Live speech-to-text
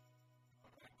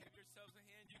yourselves a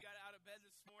hand. You got out of bed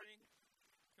this morning.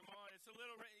 Come on, it's a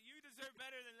little. You deserve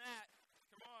better than that.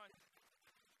 Come on.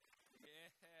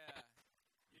 Yeah.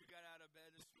 You got out of bed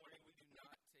this morning. We do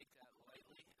not take that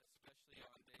lightly, especially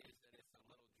on days that it's a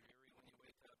little dreary when you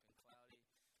wake up and cloudy.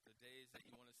 The days that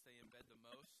you want to stay in bed the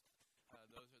most,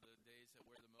 those are the days that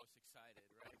we're the most excited,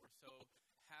 right? We're so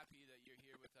happy that you're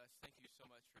here with us. Thank you so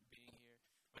much for being here.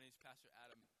 My name is Pastor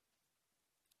Adam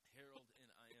Harold, and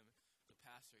I am the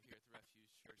pastor here at the Refuge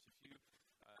Church. If you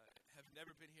have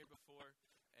never been here before,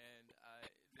 and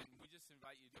then we just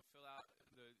invite you to fill out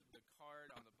the card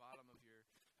on the bottom of your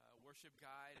worship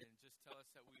guide and just tell us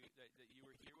that you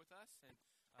were here with us, and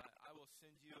I will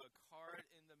send you a card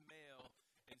in the mail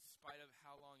in spite of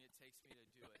how long it takes me to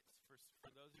do it.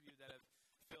 For those of you that have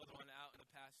filled one out in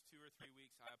the past 2 or 3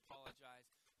 weeks, I apologize.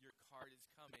 Your card is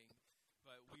coming,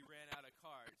 but we ran out of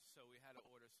cards, so we had to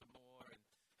order some more and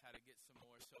had to get some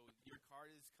more. So your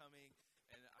card is coming,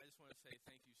 and I just want to say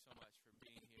thank you so much for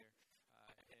being here,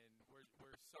 and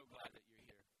we're so glad that you're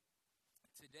here.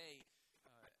 Today,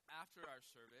 after our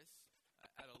service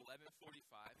at 11:45,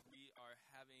 we are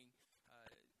having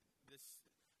this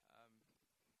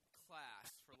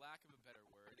class, for lack of a better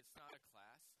word. It's not a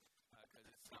class because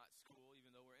it's not school,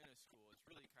 even though we're in a school. It's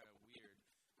really kind of weird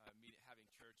having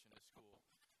church in a school.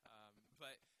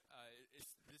 But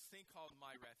it's this thing called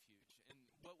My Refuge. And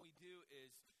what we do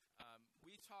is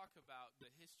we talk about the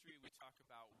history. We talk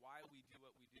about why we do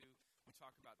what we do. We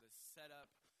talk about the setup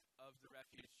of the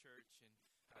Refuge Church, and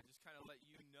just kind of let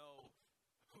you know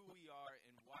who we are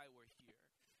and why we're here,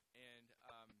 and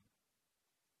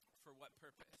for what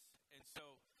purpose. And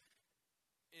so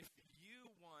if you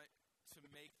want to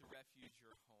make the Refuge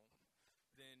your home,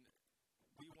 then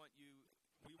we want you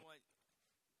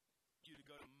to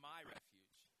go to My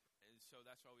Refuge. And so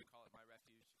that's why we call it My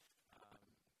Refuge.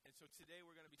 And so today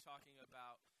we're going to be talking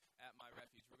about, at My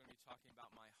Refuge, we're going to be talking about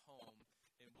my home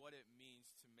and what it means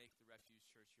to make the Refuge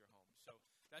Church your home. So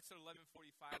that's at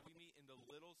 11:45. We meet in the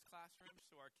littles classroom.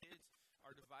 So our kids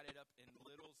are divided up in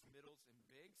littles, middles, and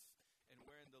bigs. And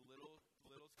we're in the littles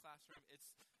classroom.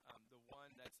 It's the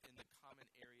one that's in the common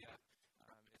area.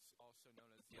 It's also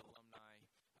known as the alumni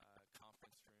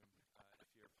conference room if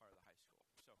you're a part of the high school.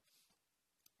 So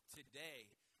today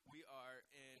we are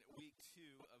in week 2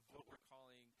 of what we're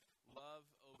calling Love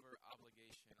Over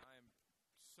Obligation. I am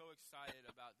so excited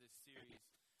about this series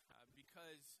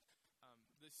because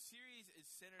the series is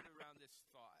centered around this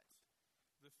thought.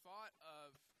 The thought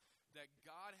of that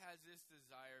God has this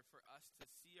desire for us to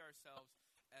see ourselves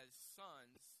as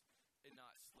sons and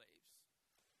not slaves.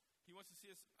 He wants to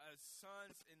see us as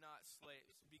sons and not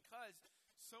slaves, because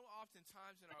so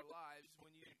oftentimes in our lives,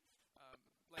 when you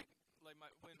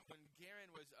when Garen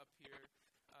was up here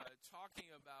talking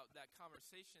about that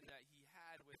conversation that he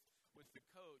had with the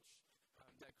coach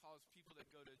that calls people that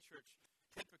go to church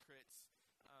hypocrites,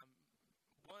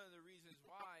 one of the reasons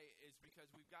why is because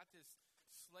we've got this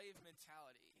slave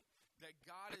mentality that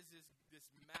God is this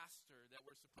master that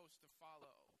we're supposed to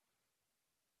follow.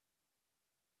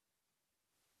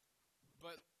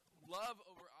 But love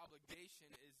over obligation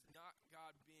is not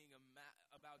God being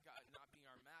about God not being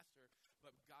our master,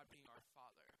 but God being our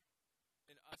Father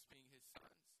and us being His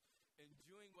sons, and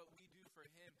doing what we do for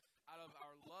Him out of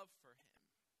our love for Him,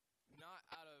 not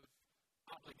out of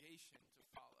obligation to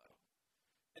follow.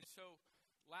 And so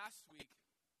last week,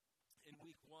 in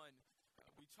week 1,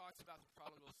 we talked about the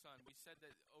prodigal son. We said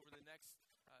that over the next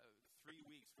 3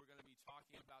 weeks, we're going to be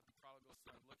talking about the prodigal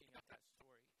son, looking at that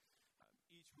story.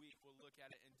 Each week, we'll look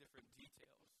at it in different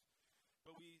details.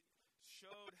 But we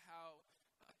showed how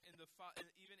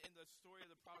even in the story of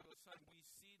the prodigal son, we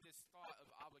see this thought of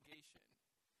obligation.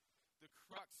 The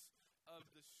crux of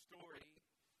the story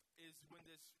is when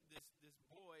this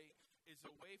boy is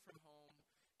away from home,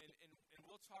 and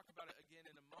we'll talk about it again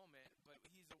in a moment, but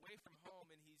he's away from home,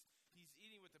 and he's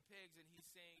eating with the pigs, and he's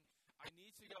saying, I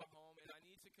need to go home, and I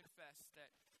need to confess that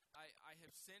I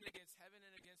have sinned against heaven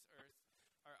and against earth,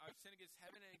 or I've sinned against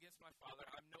heaven and against my father.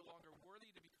 I'm no longer worthy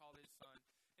to be called his son,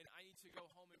 and I need to go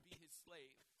home and be his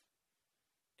slave.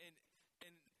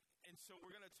 And so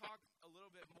we're going to talk a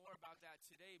little bit more about that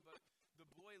today, but the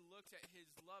boy looked at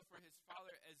his love for his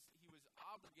father as he was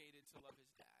obligated to love his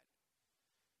dad.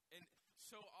 And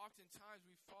so oftentimes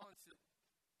we fall into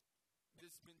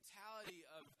this mentality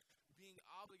of being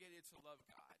obligated to love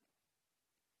God.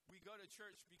 We go to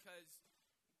church because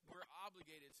we're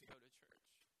obligated to go to church.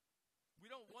 We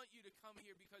don't want you to come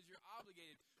here because you're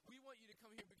obligated. We want you to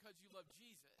come here because you love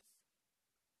Jesus.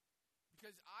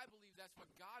 Because I believe that's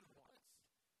what God wants.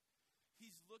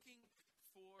 He's looking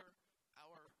for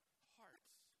our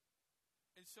hearts.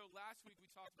 And so last week we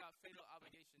talked about fatal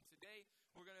obligation. Today today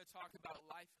we're going to talk about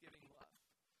life-giving love.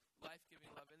 Life-giving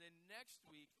love. And then next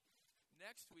week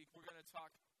we're going to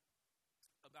talk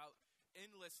about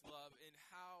endless love and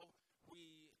how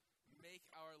we make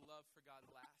our love for God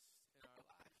last in our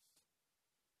lives.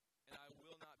 And I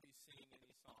will not be singing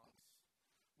any songs.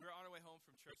 We were on our way home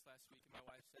from church last week, and my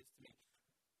wife says to me,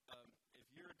 if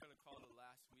you're going to call the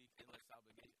last week endless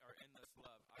obligation or endless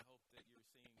love, I hope that you're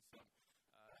singing some.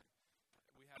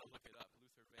 We had to look it up.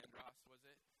 Luther Vandross, was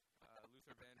it?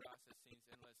 Luther Vandross that sings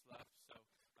endless love. So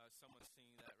someone's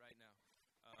singing that right now.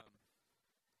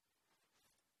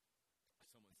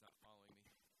 Someone's not following me.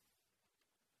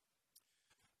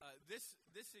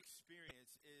 This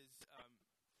experience is,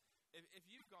 if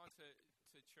you've gone to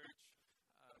church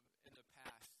in the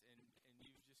past and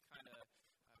you've just kind of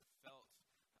felt,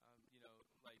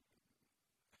 like,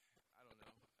 I don't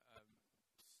know,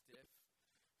 stiff,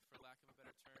 for lack of a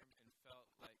better term, and felt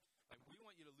like we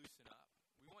want you to loosen up.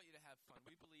 We want you to have fun.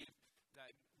 We believe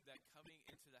that coming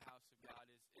into the house of God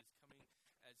is coming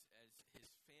as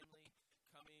his family,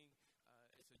 coming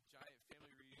as a giant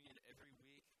family reunion every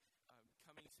week,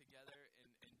 coming together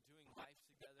and doing life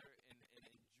together and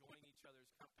enjoying each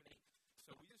other's company.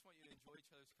 So we just want you to enjoy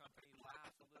each other's company,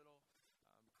 laugh a little,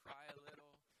 cry a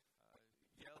little,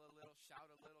 yell a little, shout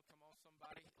a little. Come on,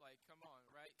 somebody. Like, come on,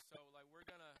 right? So, like, we're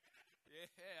going to,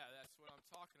 that's what I'm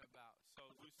talking about. So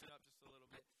loosen up just a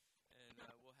little bit, and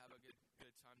we'll have a good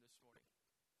time this morning.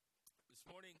 This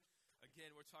morning,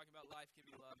 again, we're talking about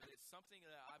life-giving love, and it's something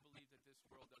that I believe that this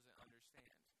world doesn't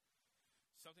understand.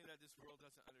 Something that this world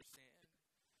doesn't understand.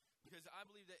 Because I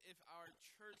believe that if our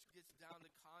church gets down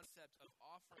the concept of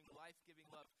offering life-giving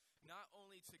love, not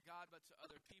only to God but to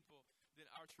other people, then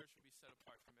our church will be set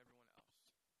apart from everyone else.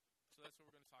 So that's what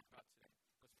we're going to talk about today.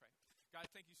 Let's pray. God,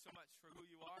 thank you so much for who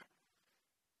you are.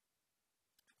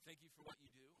 Thank you for what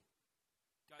you do.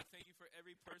 God, thank you for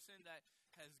every person that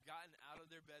has gotten out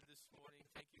of their bed this morning.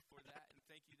 Thank you for that, and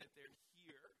thank you that they're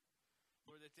here,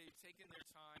 or that they've taken their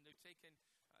time. They've taken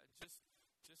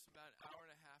just about an hour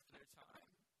and a half of their time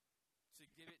to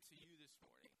give it to you this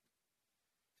morning.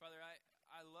 Father,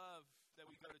 I love that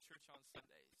we go to church on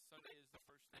Sundays. Sunday is the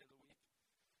first day of the week.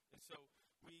 And so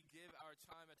we give our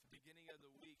time at the beginning of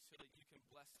the week so that you can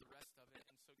bless the rest of it.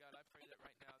 And so, God, I pray that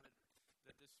right now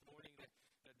that this morning,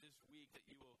 that this week, that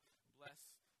you will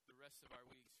bless the rest of our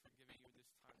weeks for giving you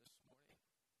this time this morning.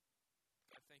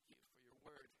 God, thank you for your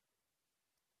word.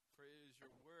 For it is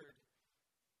your word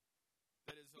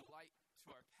that is a light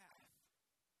to our path.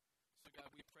 So,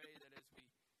 God, we pray that as we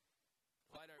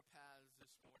light our paths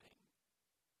this morning,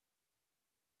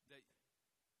 that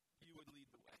you would lead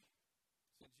the way.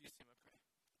 So in Jesus' name I pray.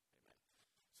 Amen.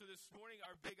 So this morning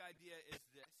our big idea is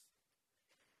this: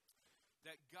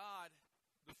 that God,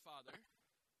 the Father,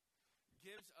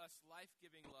 gives us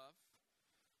life-giving love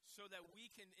so that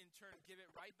we can in turn give it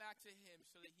right back to him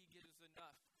so that he gives us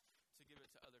enough to give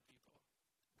it to other people.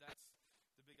 That's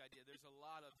the big idea. There's a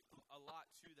lot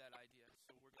to that idea,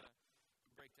 so we're going to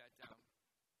break that down.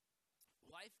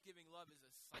 Life-giving love is a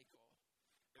cycle,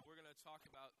 and we're going to talk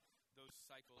about those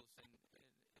cycles and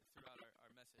throughout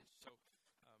our message. So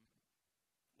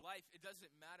life, it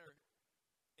doesn't matter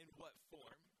in what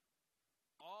form.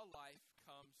 All life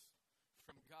comes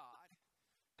from God,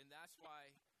 and that's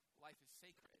why life is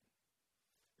sacred.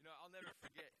 You know, I'll never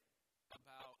forget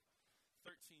about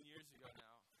 13 years ago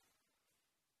now,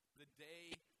 the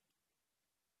day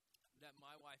that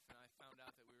my wife and I found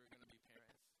out that we were going to be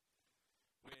parents.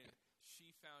 When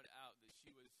she found out that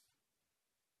she was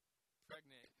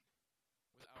pregnant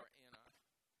with our Anna.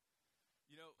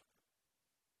 You know,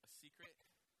 a secret,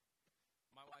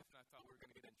 my wife and I thought we were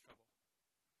going to get in trouble.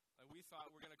 Like, we thought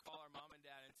we were going to call our mom and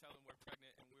dad and tell them we're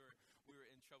pregnant, and we were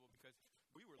in trouble because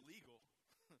we were legal.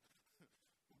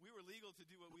 We were legal to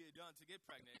do what we had done to get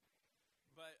pregnant,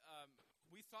 but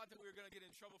we thought that we were going to get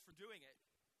in trouble for doing it.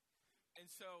 And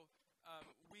so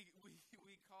we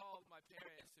call my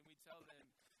parents and we tell them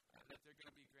that they're going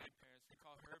to be grandparents. We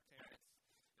call her parents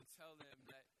and tell them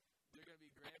that they're going to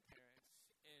be grandparents.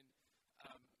 And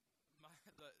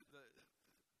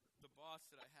the boss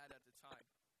that I had at the time,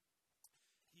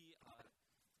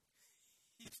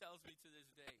 he tells me to this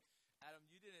day, Adam,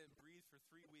 you didn't breathe for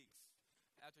 3 weeks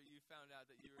after you found out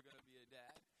that you were going to be a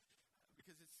dad,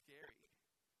 because it's scary.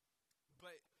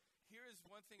 But here is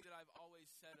one thing that I've always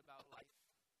said about life,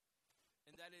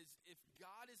 and that is, if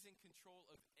God is in control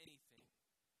of anything,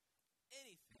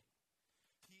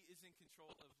 he is in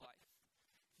control of life.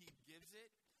 He gives it,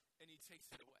 and he takes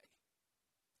it away.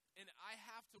 And I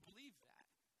have to believe that.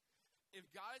 If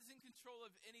God is in control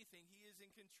of anything, he is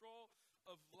in control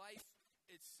of life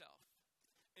itself.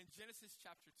 In Genesis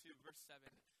chapter 2, verse 7,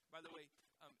 by the way,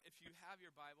 if you have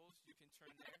your Bibles, you can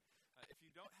turn there. If you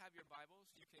don't have your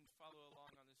Bibles, you can follow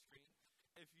along on the screen.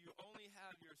 If you only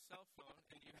have your cell phone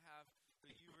and you have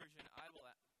the YouVersion Bible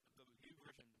app,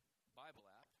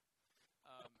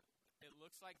 it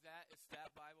looks like that. It's that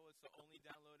Bible. It's the only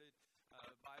downloaded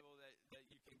Bible that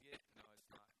you can get. No, it's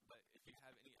not. But if you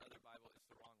have any other Bible, it's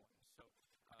the wrong one. So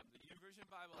the YouVersion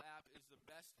Bible app is the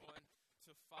best one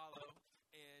to follow.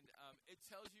 And it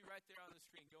tells you right there on the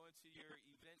screen. Go into your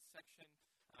events section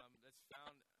that's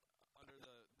found under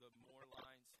the more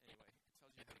lines. Anyway, it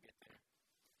tells you how to get there.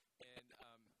 And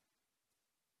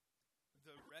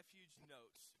the refuge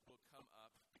notes will come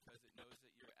up because it knows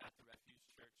that you're at the refuge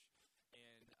church.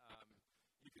 And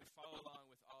you can follow along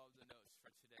with all of the notes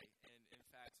for today. And in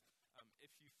fact,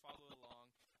 if you follow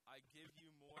along, I give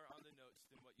you more on the notes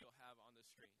than what you'll have on the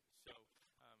screen. So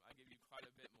I give you quite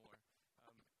a bit more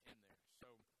in there.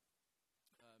 So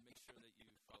make sure that you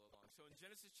follow along. So in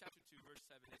Genesis chapter 2, verse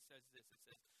 7, it says this. It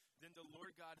says, "Then the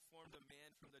Lord God formed a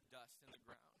man from the dust in the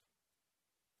ground.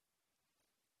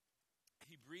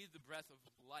 He breathed the breath of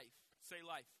life." Say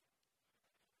life.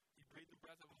 He breathed the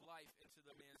breath of life into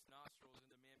the man's nostrils, and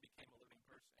the man became a living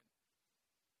person.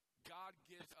 God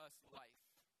gives us life.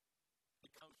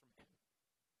 It comes from him.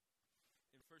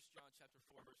 In 1 John chapter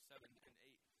 4, verse 7 and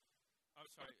 8.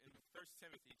 In 1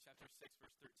 Timothy chapter 6,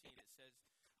 verse 13, it says,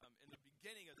 in the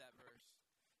beginning of that verse,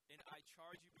 "And I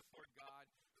charge you before God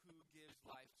who gives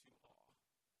life to all."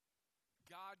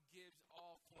 God gives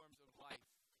all forms of life.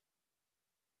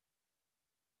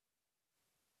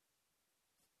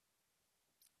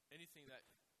 Anything that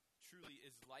truly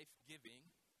is life-giving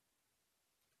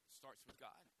starts with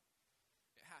God.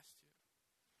 It has to.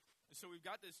 And so we've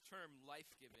got this term,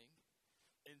 life-giving,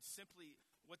 and simply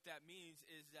what that means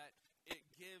is that it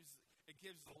gives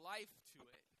life to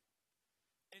it.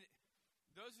 And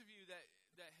those of you that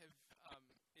have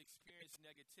experienced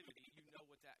negativity, you know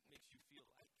what that makes you feel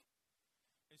like.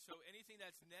 And so anything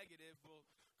that's negative will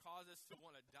cause us to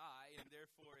want to die, and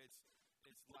therefore it's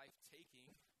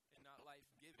life-taking and not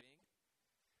life-giving.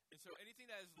 And so anything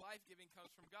that is life-giving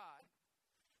comes from God.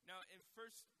 Now in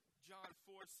 1 John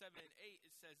 4, 7, and 8,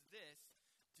 it says this,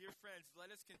 "Dear friends,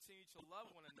 let us continue to love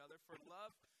one another, for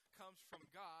love comes from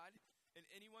God, and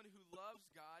anyone who loves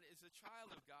God is a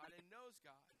child of God and knows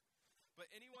God.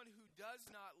 But anyone who does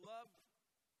not love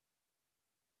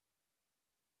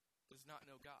does not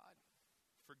know God,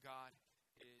 for God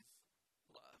is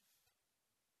love."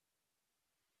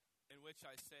 In which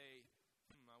I say,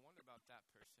 I wonder about that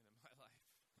person in my life.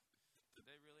 Do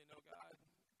they really know God?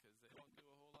 Because they don't do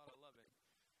a whole lot of loving.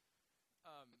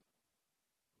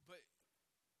 But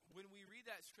when we read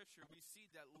that scripture, we see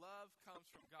that love comes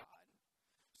from God.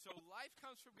 So life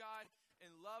comes from God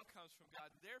and love comes from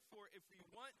God. Therefore, if we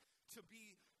want to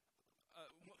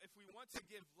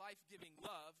give life-giving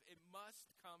love, it must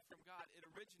come from God. It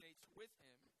originates with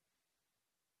him.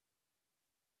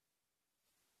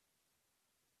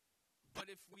 But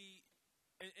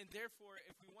therefore,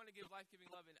 if we want to give life-giving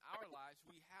love in our lives,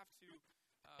 we have to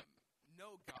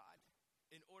know God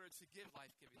in order to give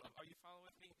life-giving love. Are you following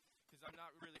with me? Because I'm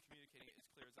not really communicating it as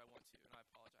clear as I want to, and I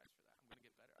apologize for that. I'm going to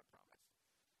get better, I promise.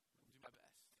 I'll do my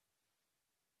best.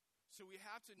 So we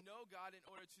have to know God in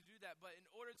order to do that. But in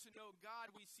order to know God,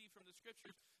 we see from the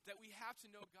scriptures that we have to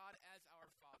know God as our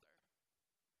Father.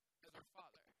 As our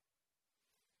Father.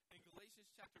 In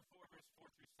Galatians chapter 4, verse 4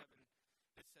 through 7,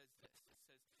 it says this. It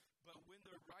says, "But when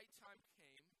the right time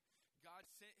came, God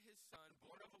sent his Son,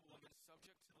 born of a woman,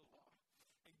 subject to the law.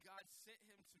 And God sent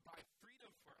him to buy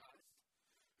freedom for us,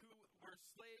 who were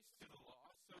slaves to the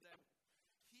law, so that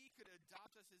he could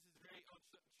adopt us as his very own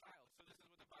child." So this is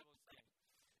what the Bible is saying.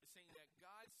 It's saying that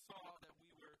God saw that we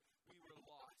were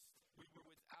lost. We were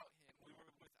without him. We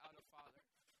were without a father.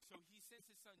 So he sent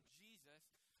his son Jesus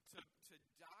to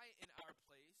die in our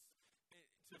place, and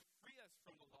to free us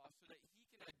from the law so that he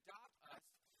can adopt us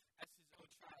as his own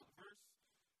child. Verse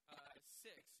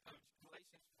 6 of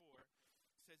Galatians 4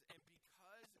 says, "And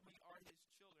because we are his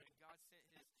children, God sent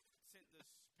the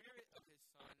Spirit of his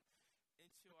Son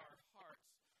into our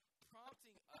hearts,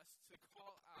 prompting us to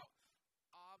call out,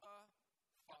 'Abba,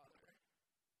 Father.'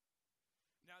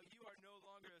 Now you are no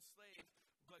longer a slave,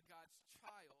 but God's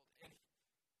child. And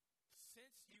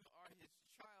since you are his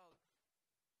child,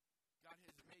 God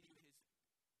has made you his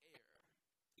heir."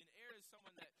 An heir is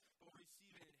someone that will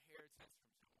receive an inheritance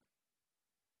from someone.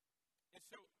 And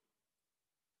so,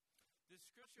 the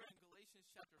scripture in Galatians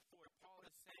chapter 4, Paul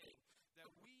is saying that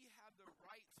we have the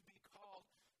right to be called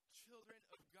children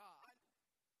of God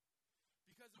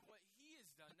because of what he has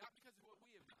done, not because of what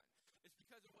we have done. It's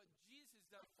because of what Jesus has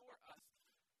done for us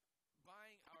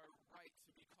buying our right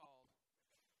to be called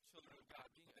children of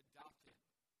God, being adopted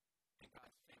in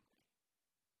God's family.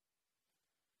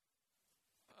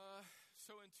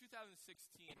 So in 2016,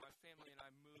 my family and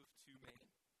I moved to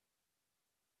Maine.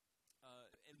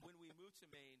 And when we moved to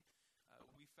Maine,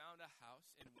 we found a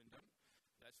house in Windham.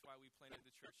 That's why we planted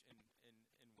the church in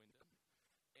Windham.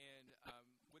 And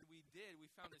when we did,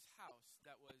 we found this house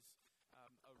that was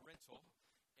a rental,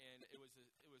 and it was a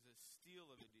steal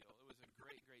of a deal. It was a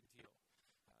great deal.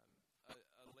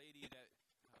 A lady that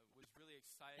was really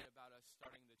excited about us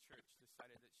starting the church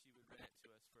decided that she would rent it to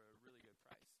us for a really good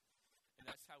price. And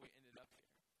that's how we ended up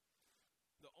here.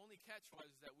 The only catch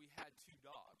was that we had 2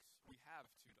 dogs. We have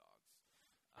 2 dogs.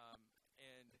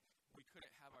 And we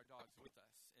couldn't have our dogs with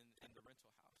us in the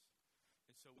rental house.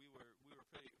 And so we were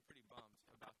pretty bummed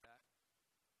about that.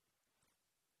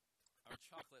 Our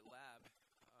chocolate lab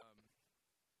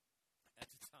at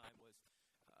the time was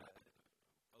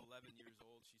 11 years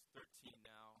old. She's 13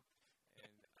 now,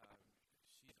 and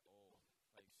she's old.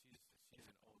 Like she's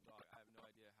an old dog. I have no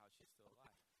idea how she's still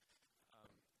alive,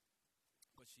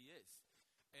 but she is.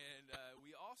 And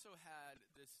we also had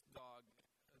this dog,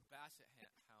 a basset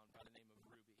hound by the name of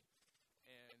Ruby,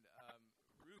 and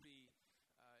Ruby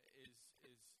is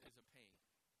a pain,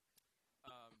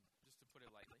 just to put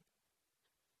it lightly.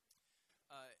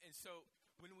 And so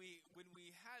when we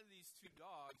had these 2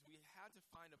 dogs, we had to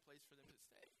find a place for them to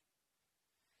stay.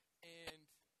 And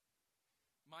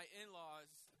my in-laws,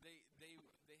 they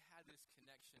had this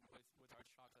connection with our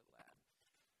chocolate lab.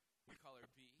 We call her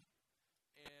B.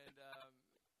 And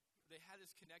they had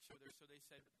this connection with her, so they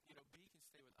said, B can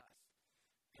stay with us.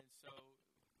 And so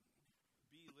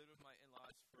B lived with my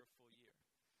in-laws for a full year.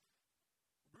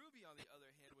 Ruby, on the other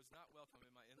hand, was not welcome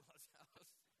in my in-laws'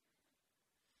 house.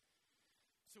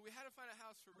 So we had to find a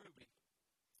house for Ruby.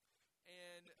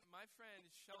 And my friend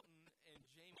Shelton and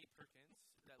Jamie Perkins,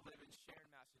 that live in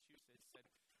Sharon, Massachusetts, said,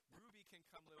 Ruby can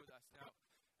come live with us. Now,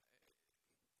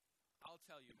 I'll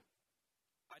tell you,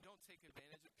 I don't take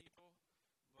advantage of people,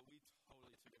 but we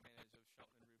totally took advantage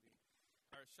of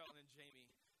Shelton and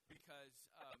Jamie, because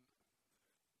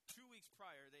 2 weeks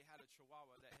prior, they had a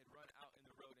Chihuahua that had run out in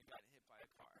the road and got hit by a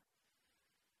car.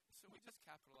 So we just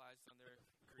capitalized on their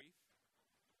grief.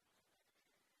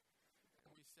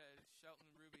 And we said, Shelton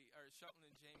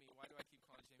and Jamie, why do I keep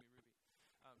calling Jamie Ruby?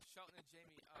 Shelton and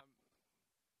Jamie,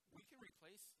 we can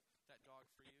replace that dog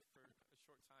for you for a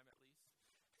short time at least.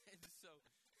 And so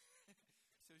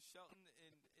Shelton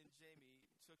and Jamie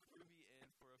took Ruby in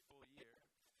for a full year,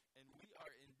 and we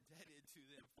are indebted to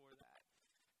them for that.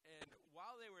 And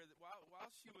while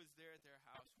she was there at their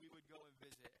house, we would go and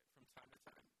visit from time to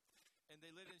time. And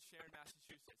they lived in Sharon,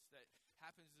 Massachusetts, that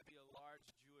happens to be a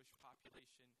large Jewish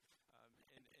population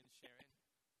in Sharon.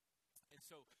 And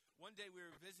so one day we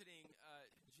were visiting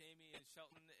Jamie and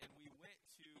Shelton, and we went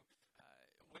to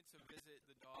visit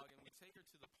the dog, and we take her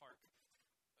to the park.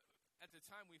 At the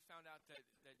time, we found out that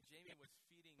Jamie was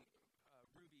feeding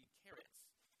Ruby carrots,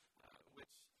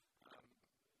 which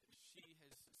she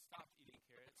has stopped eating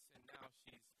carrots, and now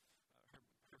she's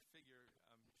her figure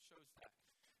shows that.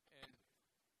 And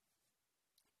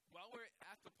while we're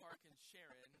at the park in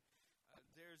Sharon,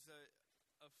 there's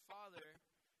a father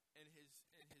and his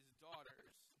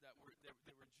daughters that were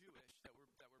Jewish that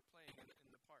were playing in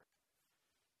the park.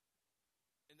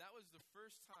 And that was the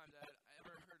first time that I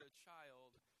ever heard a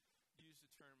child use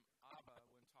the term Abba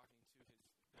when talking to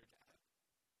their dad.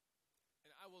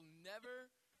 And I will never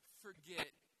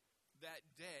forget that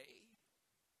day,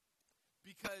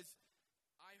 because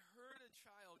I heard a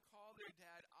child call their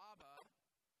dad Abba,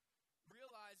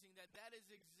 realizing that is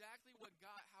exactly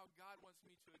how God wants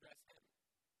me to address him.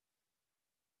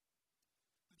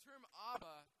 The term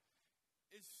Abba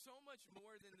is so much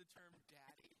more than the term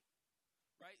daddy,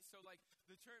 right? So like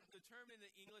the term in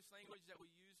the English language that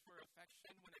we use for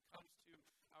affection when it comes to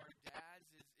our dads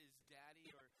is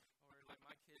daddy, or like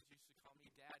my kids used to call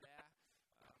me dada,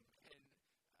 and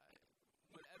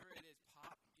whatever it is,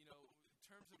 pop,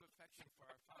 terms of affection for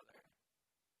our father.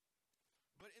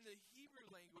 But in the Hebrew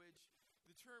language,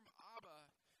 the term Abba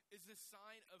is a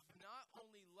sign of not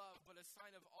only love, but a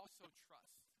sign of also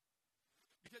trust.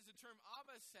 Because the term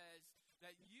Abba says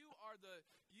that you are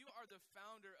the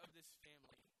founder of this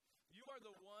family. You are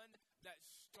the one that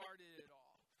started it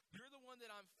all. You're the one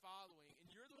that I'm following,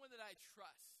 and you're the one that I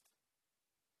trust.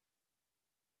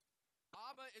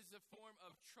 Abba is the form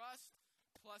of trust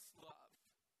plus love.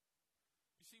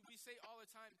 You see, we say all the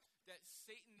time that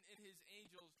Satan and his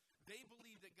angels, they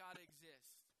believe that God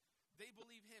exists. They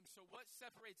believe him. So what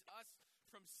separates us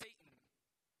from Satan?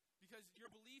 Because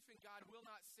your belief in God will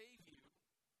not save you.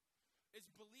 It's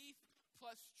belief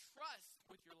plus trust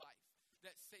with your life.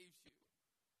 that saves you.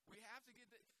 We have to get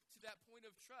to that point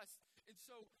of trust. And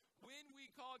so when we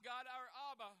call God our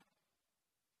Abba,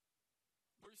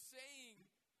 we're saying,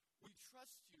 we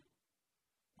trust you.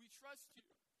 We trust you.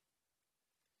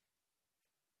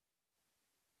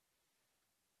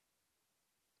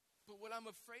 But what I'm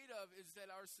afraid of is that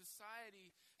our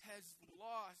society has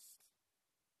lost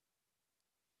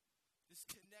this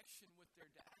connection with their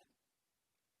dad.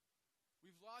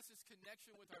 We've lost this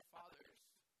connection with our fathers.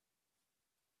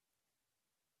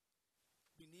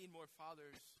 We need more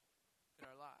fathers in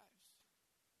our lives.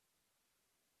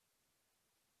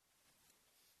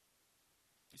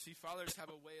 You see, fathers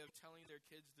have a way of telling their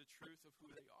kids the truth of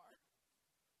who they are.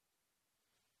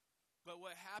 But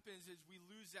what happens is we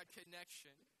lose that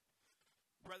connection.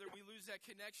 Whether we lose that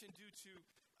connection due to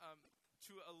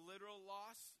a literal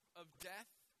loss of death,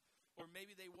 or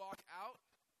maybe they walk out,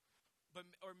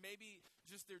 or maybe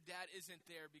just their dad isn't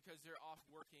there because they're off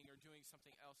working or doing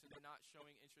something else and they're not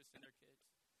showing interest in their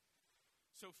kids.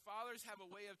 So fathers have a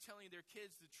way of telling their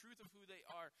kids the truth of who they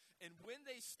are. And when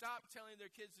they stop telling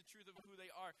their kids the truth of who they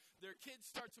are, their kids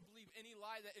start to believe any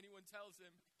lie that anyone tells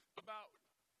them about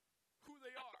who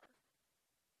they are.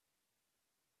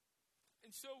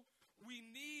 And so we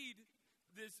need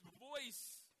this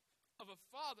voice of a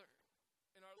father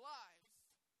in our lives.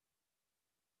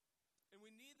 And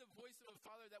we need the voice of a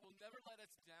father that will never let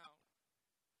us down.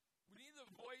 We need the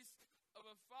voice of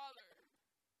a father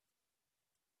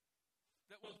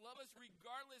that will love us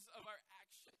regardless of our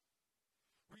action,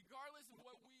 regardless of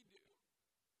what we do.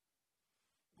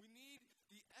 We need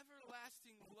the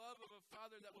everlasting love of a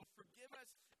father that will forgive us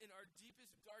in our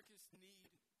deepest, darkest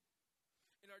need,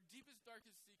 in our deepest,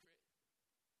 darkest secret.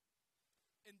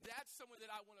 And that's someone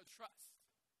that I want to trust.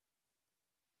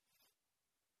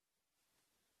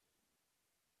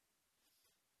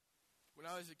 When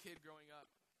I was a kid growing up,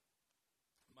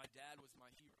 my dad was my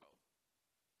hero.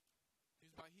 He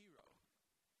was my hero.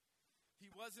 He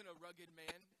wasn't a rugged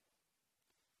man.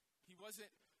 He wasn't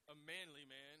a manly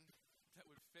man that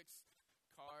would fix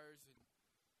cars and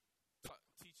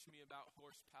teach me about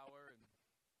horsepower and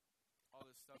all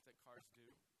this stuff that cars do.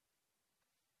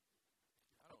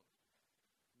 I don't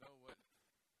know what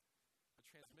a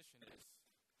transmission is,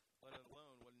 let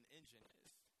alone what an engine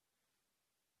is.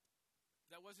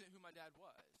 That wasn't who my dad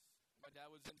was. My dad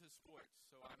was into sports,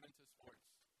 so I'm into sports.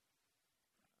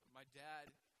 My dad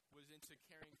was into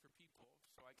caring for people,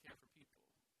 so I care for people.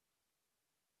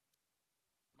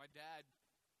 My dad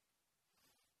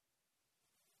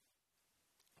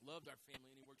loved our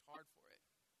family, and he worked hard for it.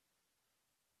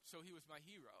 So he was my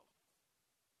hero.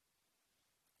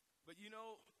 But you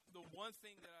know, the one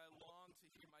thing that I longed to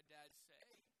hear my dad say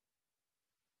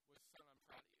was, "Son, I'm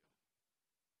proud of you.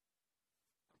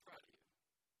 I'm proud of you."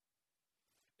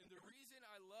 And the reason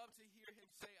I love to hear him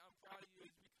say, "I'm proud of you,"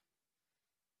 is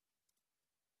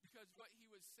because what he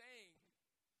was saying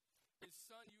is,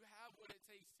 "Son, you have what it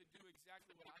takes to do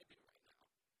exactly what I do right now.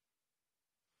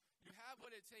 You have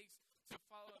what it takes to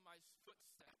follow in my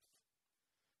footsteps."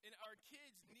 And our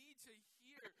kids need to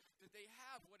hear that they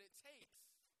have what it takes.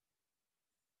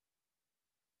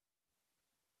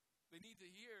 They need to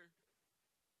hear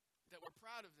that we're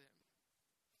proud of them.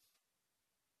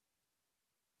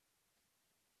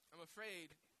 I'm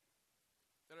afraid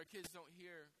that our kids don't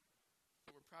hear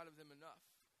that we're proud of them enough.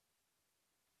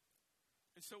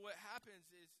 And so what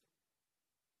happens is,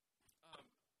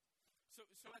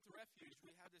 so at the Refuge,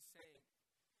 we have this saying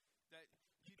that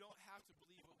you don't have to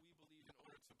believe what we believe in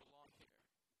order to belong here.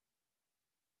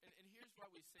 And here's why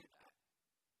we say that.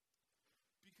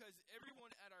 Because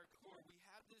everyone at our core, we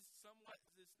have this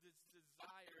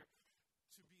desire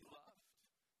to be loved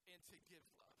and to give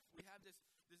love. We have this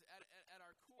at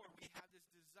our core, we have this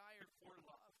desire for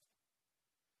love.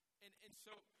 And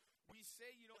so we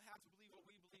say you don't have to believe what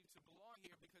we believe to belong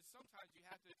here, because sometimes you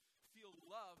have to feel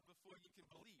love before you can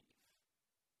believe.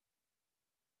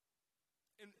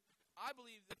 And I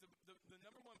believe that the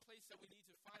number one place that we need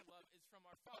to find love is from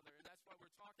our Father. And that's why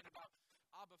we're talking about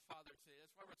Abba Father today.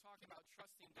 That's why we're talking about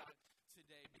trusting God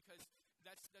today, because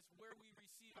that's where we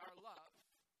receive our love.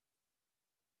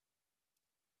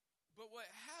 But what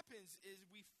happens is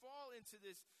we fall into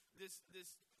this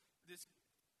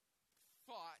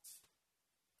thought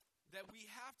that we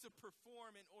have to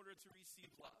perform in order to receive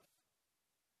love.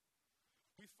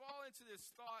 We fall into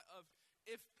this thought of,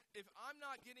 if I'm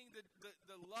not getting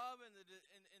the love and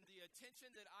the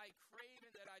attention that I crave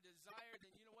and that I desire,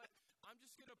 then you know what? I'm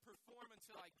just going to perform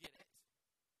until I get it.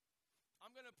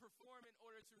 I'm going to perform in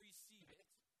order to receive it.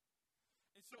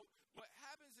 And so what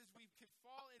happens is we can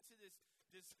fall into this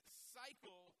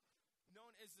cycle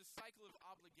known as the cycle of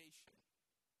obligation.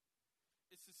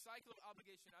 It's a cycle of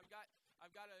obligation. I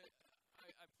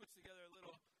put together a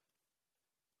little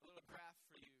graph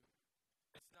for you.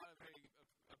 It's not a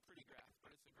pretty graph,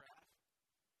 but it's a graph.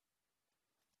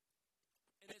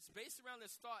 And it's based around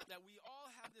this thought that we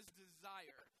all have this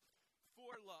desire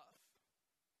for love.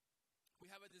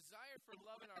 We have a desire for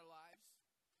love in our lives.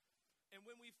 And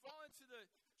when we fall into the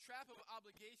trap of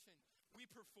obligation, we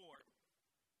perform.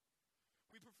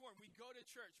 We perform. We go to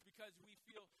church because we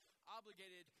feel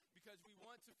obligated, because we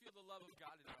want to feel the love of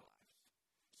God in our lives.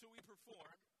 So we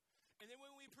perform. And then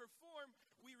when we perform,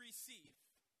 we receive.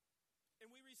 And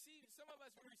we receive, some of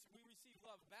us, we receive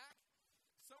love back.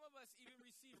 Some of us even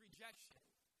receive rejection.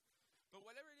 But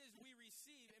whatever it is we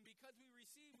receive, and because we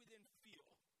receive, we then feel.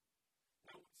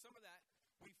 Now, some of that,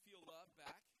 we feel love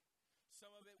back.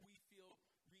 Some of it, we feel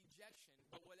rejection.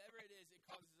 But whatever it is, it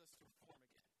causes us to perform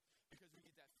again because we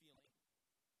get that feeling.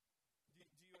 Do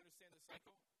you understand the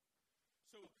cycle?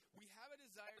 So we have a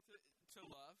desire to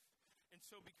love. And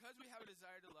so because we have a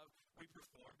desire to love, we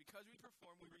perform. Because we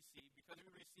perform, we receive. Because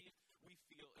we receive, we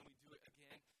feel, and we do it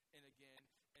again and again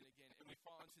and again. And we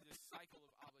fall into this cycle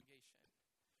of obligation,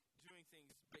 doing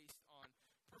things based on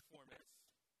performance.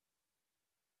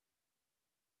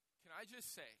 Can I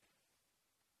just say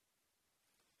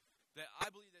that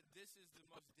I believe that this is the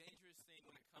most dangerous thing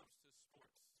when it comes to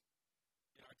sports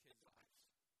in our kids' lives.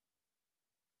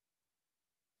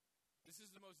 This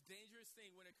is the most dangerous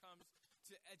thing when it comes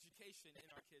to education in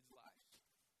our kids' lives.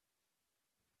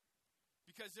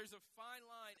 Because there's a fine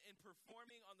line in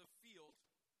performing on the field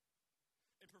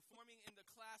and performing in the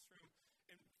classroom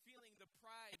and feeling the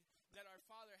pride that our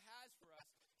Father has for us,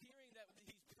 hearing that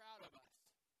He's proud of us.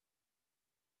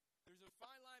 There's a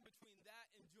fine line between that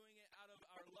and doing it out of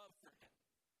our love for Him.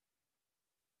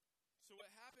 So what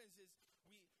happens is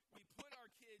we put our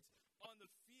kids on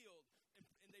the field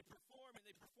and they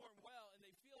perform well, and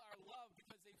they feel our love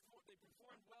because they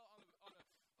performed well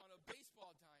on a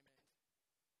baseball diamond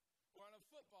or on a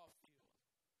football field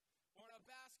or on a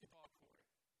basketball court.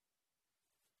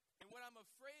 And what I'm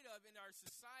afraid of in our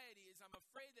society is I'm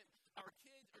afraid that our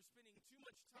kids are spending too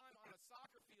much time on a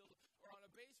soccer field or on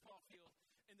a baseball field,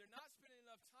 and they're not spending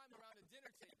enough time around a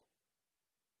dinner table.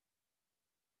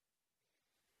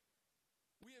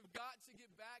 We have got to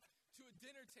get back to a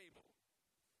dinner table.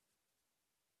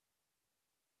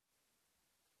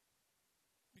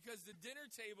 Because the dinner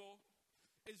table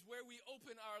is where we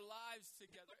open our lives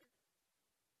together.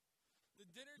 The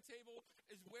dinner table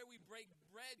is where we break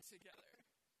bread together.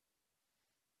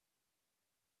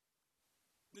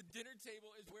 The dinner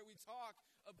table is where we talk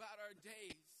about our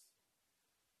days.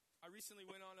 I recently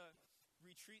went on a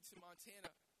retreat to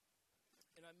Montana,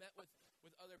 and I met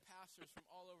with other pastors from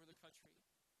all over the country.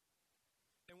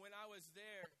 And when I was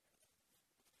there,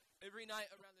 every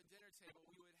night around the dinner table,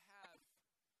 we would have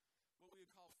what we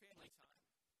would call family time,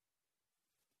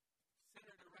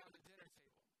 centered around the dinner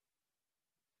table.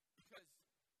 Because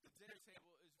the dinner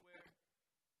table is where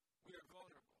we are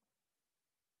vulnerable.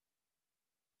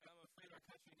 And I'm afraid our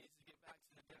country needs to get back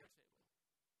to the dinner table.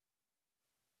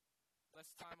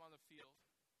 Less time on the field,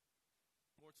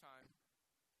 more time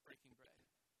breaking bread.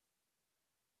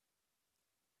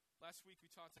 Last week we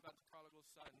talked about the prodigal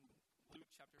son, Luke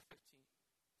chapter 15.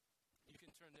 You can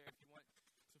turn there if you want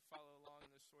to follow along in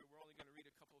this story. We're only going to read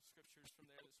a couple of scriptures from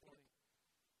there this morning.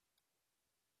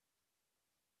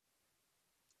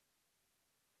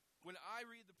 When I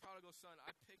read the prodigal son,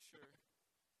 I picture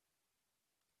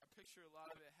a lot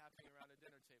of it happening around a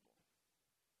dinner table.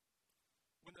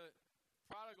 When the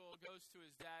prodigal goes to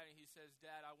his dad and he says,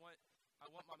 "Dad, I want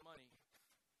my money.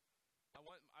 I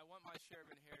want my share of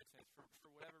inheritance for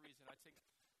whatever reason."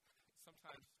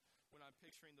 Sometimes when I'm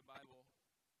picturing the Bible,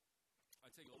 I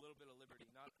take a little bit of liberty,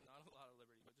 not a lot of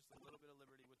liberty, but just a little bit of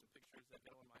liberty with the pictures that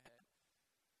go in my head.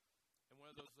 And one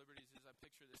of those liberties is I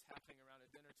picture this happening around a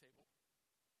dinner table,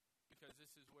 because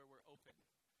this is where we're open.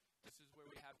 This is where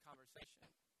we have conversation.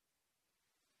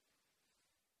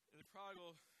 And the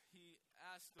prodigal, he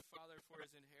asked the father for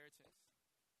his inheritance.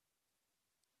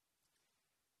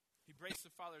 He breaks the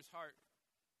father's heart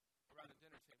around the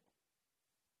dinner table,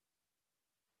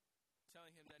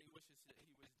 telling him that he wishes that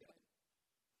he was dead.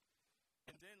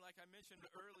 And then, like I mentioned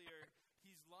earlier,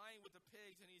 he's lying with the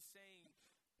pigs and he's saying,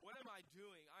 "What am I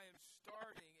doing? I am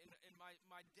starving, and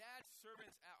my dad's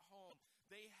servants at home,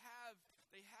 they have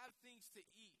things to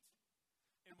eat.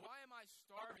 And why am I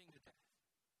starving to death?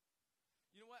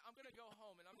 You know what? I'm going to go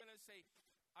home and I'm going to say,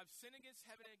 I've sinned against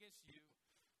heaven and against you.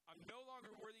 I'm no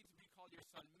longer worthy to be called your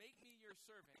son. Make me your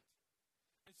servant."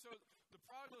 And so the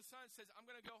prodigal son says, "I'm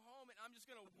going to go home and I'm just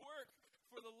going to work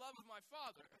for the love of my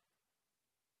father."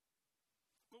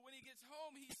 But when he gets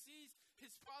home, he sees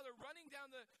his father running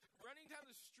down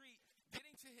the street,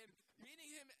 getting to him, meeting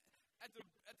him at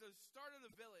the start of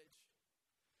the village.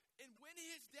 And when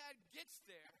his dad gets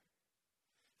there,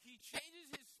 he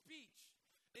changes his speech,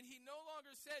 and he no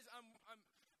longer says,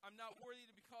 I'm not worthy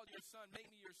to be called your son, make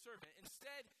me your servant.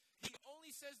 Instead, he only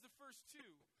says the first two.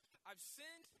 I've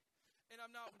sinned, and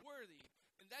I'm not worthy.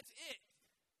 And that's it.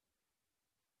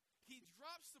 He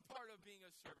drops the part of being a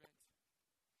servant.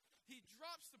 He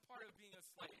drops the part of being a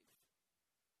slave.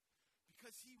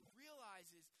 Because he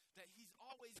realizes that he's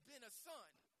always been a son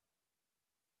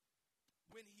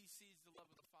when he sees the love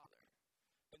of the Father.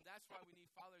 And that's why we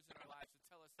need fathers in our lives to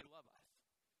tell us they love us.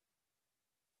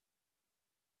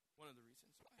 One of the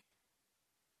reasons why.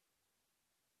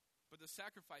 But the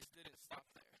sacrifice didn't stop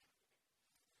there.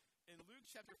 In Luke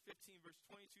chapter 15, verse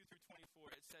 22 through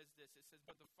 24, it says this. It says,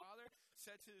 but the father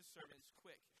said to his servants,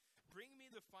 quick, bring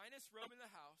me the finest robe in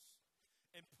the house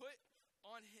and put it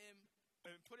on him.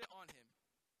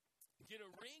 Get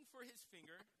a ring for his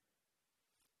finger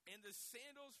and the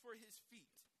sandals for his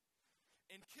feet.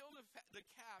 And kill the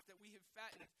calf that we have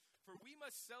fattened, for we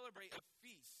must celebrate a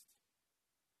feast.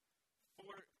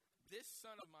 For this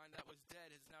son of mine that was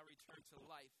dead has now returned to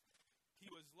life.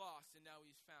 He was lost, and now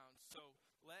he's found. So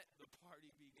let the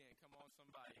party begin. Come on,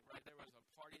 somebody. Right? There was a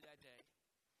party that day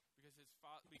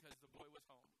because the boy was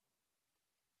home.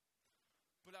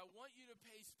 But I want you to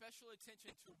pay special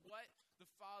attention to what the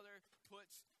father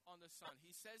puts on the son.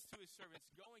 He says to his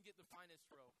servants, go and get the finest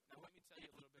robe. Now let me tell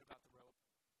you a little bit about the robe.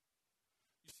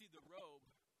 You see, the robe,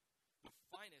 the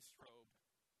finest robe,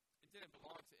 it didn't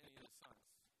belong to any of the sons.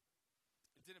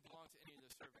 It didn't belong to any of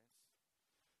the servants.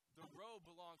 The robe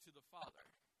belonged to the father.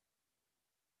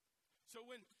 So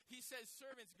when he says,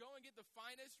 servants, go and get the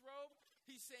finest robe,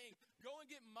 he's saying, go and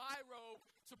get my robe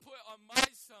to put on my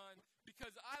son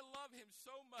because I love him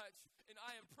so much and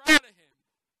I am proud of him.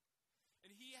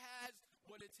 And he has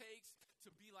what it takes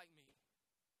to be like me.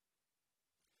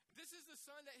 This is the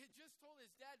son that had just told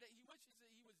his dad that he wishes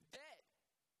that he was dead.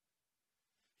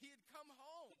 He had come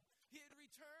home. He had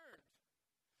returned.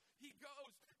 He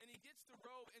goes and he gets the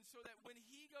robe, and so that when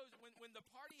he goes, when the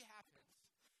party happens,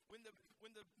 when the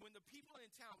people in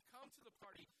town come to the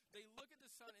party, they look at the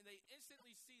son and they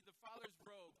instantly see the father's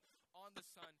robe on the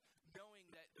son, knowing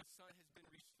that the son has been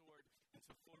restored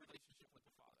into full relationship with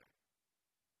the father.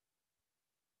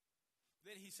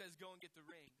 Then he says, go and get the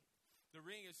ring. The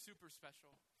ring is super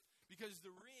special because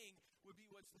the ring would be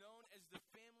what's known as the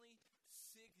family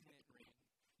signet ring.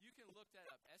 You can look that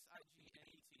up,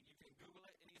 S-I-G-N-E-T. You can Google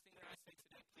it. Anything that I say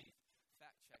today, please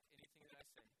fact check anything that I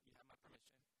say. You have my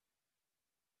permission.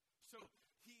 So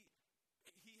he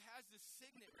has the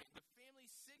signet ring, the family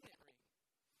signet ring.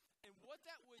 And what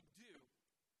that would do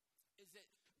is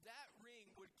that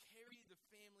ring would carry the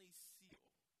family seal.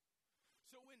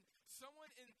 So when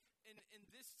someone in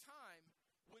this time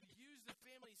would use the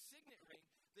family signet ring,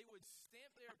 they would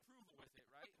stamp their approval with it,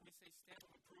 right? We say stamp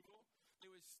of approval. They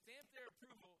would stamp their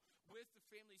approval with the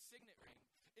family signet ring.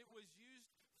 It was used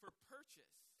for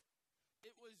purchase.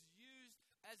 It was used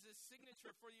as a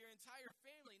signature for your entire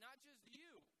family, not just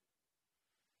you.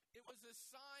 It was a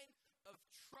sign of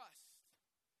trust.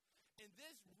 And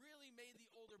this really made the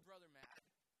older brother mad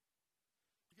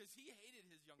because he hated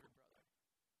his younger brother.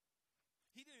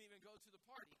 He didn't even go to the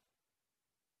party.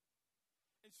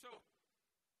 And so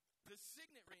the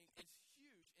signet ring is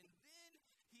huge. And then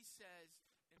he says,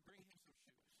 and bring him some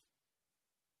shoes.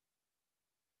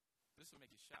 This will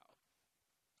make you shout.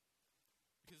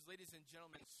 Because ladies and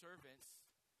gentlemen, servants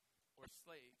or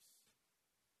slaves,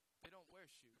 they don't wear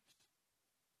shoes.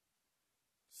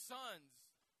 Sons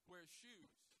wear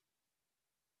shoes.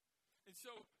 And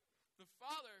so the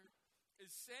father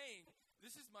is saying,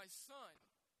 this is my son.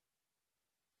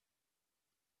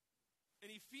 In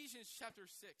Ephesians chapter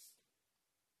 6,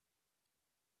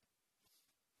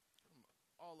 I'm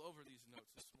all over these notes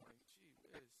this morning. Gee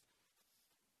whiz.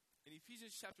 In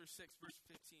Ephesians chapter 6, verse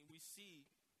 15, we see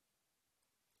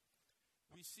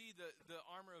the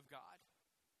armor of God.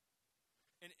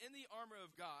 And in the armor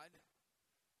of God,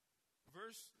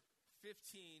 verse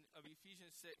 15 of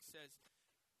Ephesians 6 says,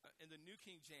 in the New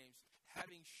King James,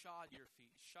 having shod your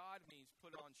feet. Shod means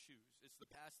put on shoes. It's the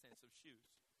past tense of shoes.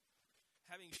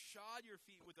 Having shod your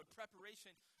feet with the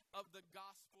preparation of the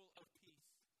gospel of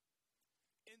peace.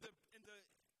 In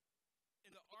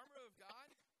the armor of God,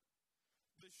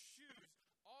 the shoes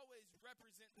always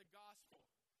represent the gospel.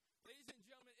 Ladies and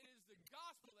gentlemen, it is the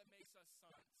gospel that makes us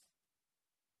sons.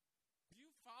 Do you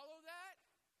follow that?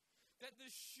 That the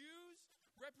shoes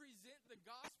represent the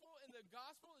gospel, and the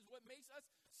gospel is what makes us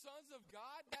sons of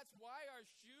God? That's why our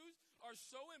shoes are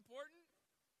so important?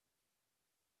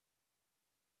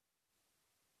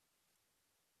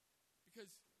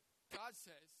 Because God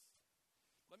says,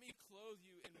 let me clothe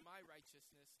you in my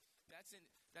righteousness. That's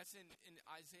in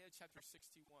Isaiah chapter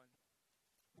 61.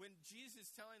 When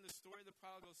Jesus is telling the story of the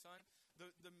prodigal son,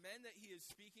 the men that he is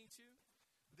speaking to,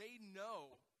 they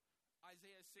know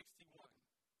Isaiah 61.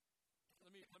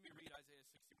 Let me read Isaiah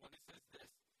 61. It says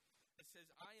this. It says,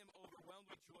 I am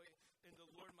overwhelmed with joy in the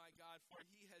Lord my God, for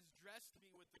he has dressed me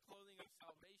with the clothing of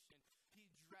salvation. He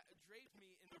draped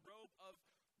me in the robe of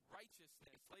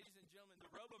righteousness. Ladies and gentlemen,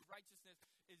 the robe of righteousness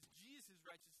is Jesus'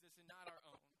 righteousness and not our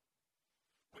own.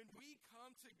 When we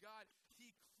come to God,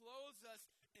 he clothes us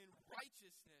in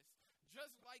righteousness,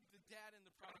 just like the dad in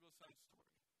the prodigal son story.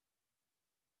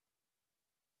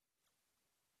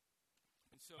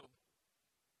 And so,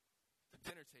 the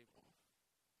dinner table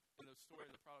in the story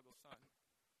of the prodigal son,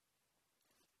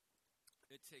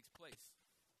 it takes place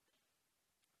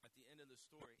at the end of the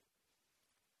story.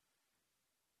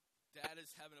 Dad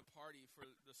is having a party for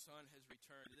the son has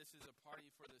returned. This is a party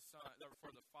for the son, or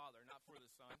for the father, not for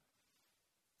the son.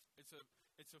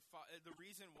 The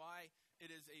reason why it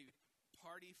is a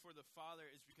party for the father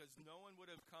is because no one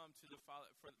would have come to the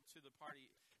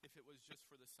party if it was just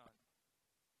for the son.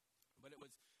 But it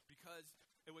was because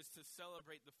it was to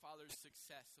celebrate the father's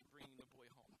success of bringing the boy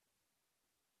home.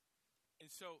 And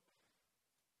so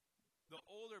the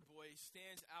older boy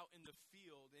stands out in the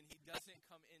field and he doesn't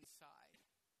come inside.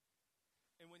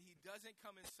 And when he doesn't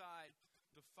come inside,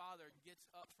 the father gets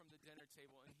up from the dinner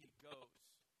table and he goes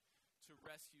to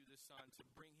rescue the son, to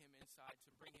bring him inside,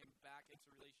 to bring him back into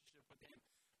relationship with him.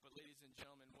 But ladies and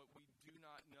gentlemen, what we do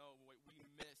not know, what we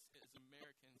miss as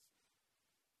Americans,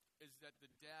 is that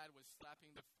the dad was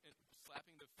slapping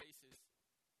the faces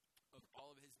of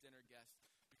all of his dinner guests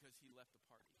because he left the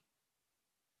party.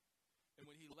 And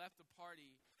when he left the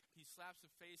party, he slaps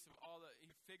the face of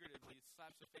figuratively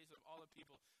slaps the face of all the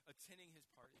people attending his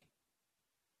party.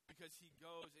 Because he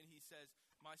goes and he says,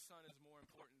 my son is more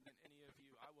important than any of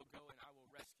you. I will go and I will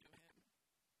rescue him.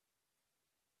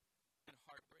 And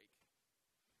heartbreak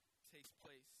takes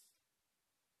place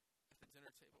at the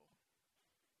dinner table.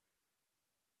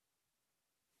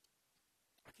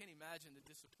 I can't imagine the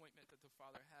disappointment that the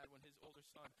father had when his older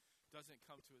son doesn't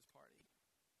come to his party.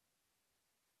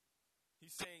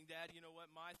 He's saying, Dad, you know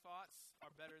what? My thoughts are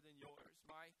better than yours.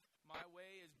 My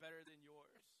way is better than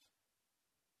yours.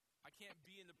 I can't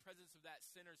be in the presence of that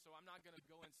sinner, so I'm not going to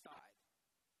go inside.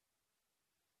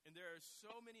 And there are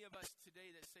so many of us today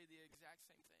that say the exact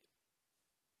same thing.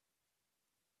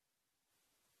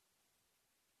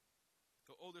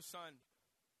 The older son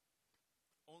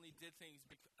only did things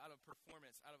out of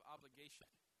performance, out of obligation,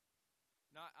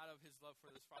 not out of his love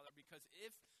for his father. Because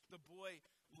if the boy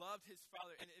loved his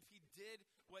father, and if he did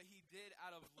what he did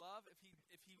out of love, if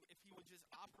he would just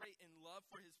operate in love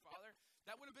for his father,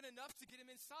 that would have been enough to get him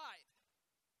inside.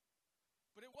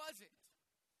 But it wasn't.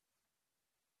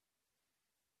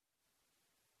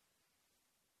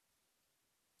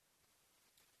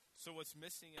 So what's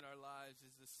missing in our lives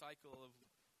is the cycle of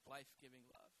life-giving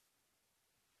love.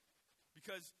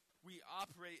 Because we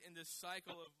operate in this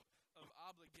cycle of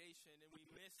obligation, and we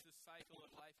miss the cycle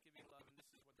of life-giving love. And this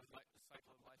is what the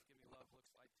cycle of life-giving love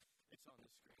looks like. It's on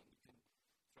the screen. You can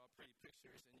draw pretty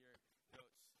pictures in your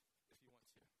notes if you want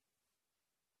to.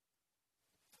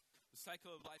 The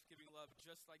cycle of life-giving love,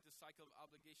 just like the cycle of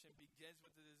obligation, begins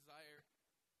with the desire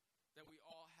that we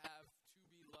all have to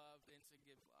be loved and to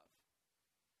give love.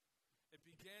 It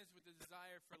begins with the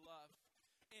desire for love.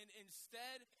 And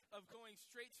instead of going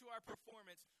straight to our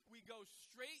performance, we go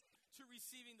straight to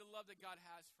receiving the love that God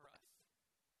has for us.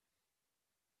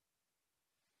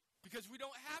 Because we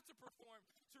don't have to perform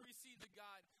to receive the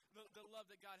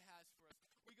love that God has for us.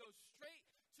 We go straight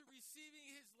to receiving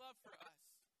his love for us.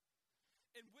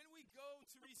 And when we go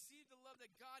to receive the love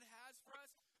that God has for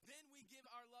us, then we give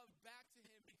our love back to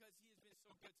him because he has been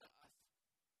so good to us.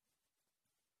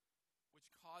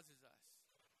 Which causes us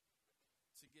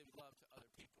to give love to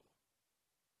other people.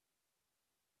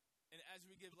 And as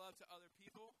we give love to other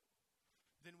people,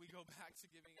 then we go back to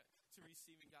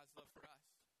receiving God's love for us.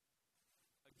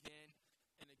 Again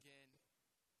and again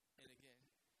and again.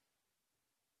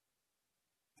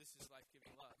 This is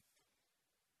life-giving love.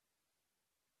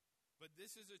 But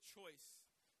this is a choice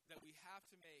that we have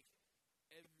to make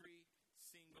every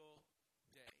single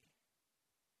day.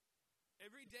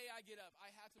 Every day I get up,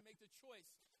 I have to make the choice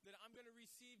that I'm going to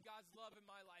receive God's love in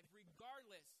my life,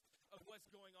 regardless of what's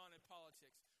going on in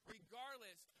politics,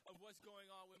 regardless of what's going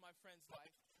on with my friend's life,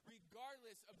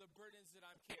 regardless of the burdens that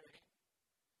I'm carrying.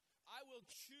 I will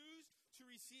choose to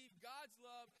receive God's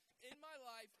love in my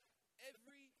life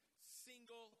every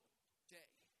single day.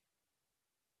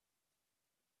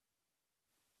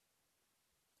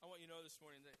 I want you to know this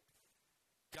morning that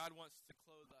God wants to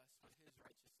clothe us with his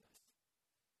righteousness?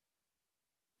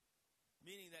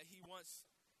 Meaning that he wants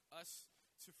us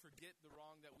to forget the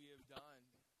wrong that we have done.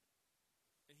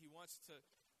 And he wants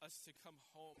us to come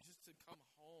home, just to come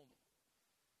home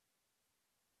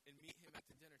and meet him at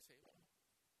the dinner table.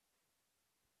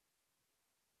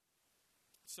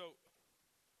 So,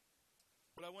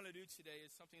 what I want to do today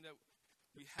is something that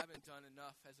we haven't done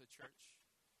enough as a church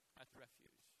at the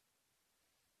Refuge.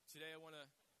 Today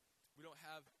we don't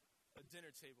have a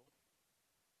dinner table,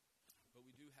 but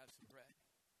we do have some bread,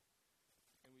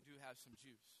 and we do have some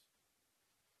juice.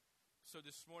 So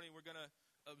this morning we're going to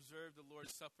observe the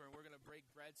Lord's Supper, and we're going to break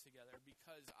bread together,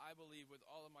 because I believe with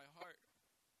all of my heart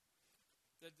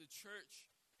that the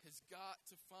church has got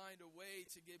to find a way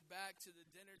to get back to the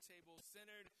dinner table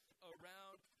centered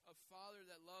around a Father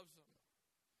that loves them,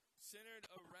 centered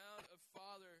around a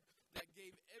Father that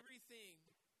gave everything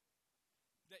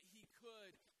that he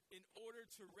could in order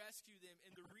to rescue them.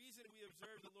 And the reason we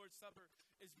observe the Lord's Supper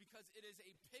is because it is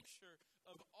a picture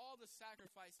of all the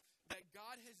sacrifice that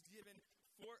God has given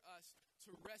for us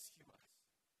to rescue us.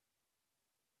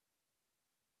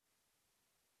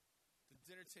 The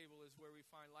dinner table is where we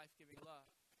find life-giving love.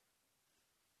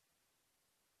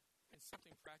 And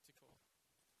something practical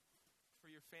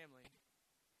for your family.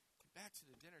 Get back to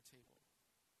the dinner table.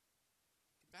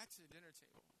 Get back to the dinner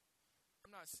table.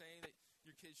 I'm not saying that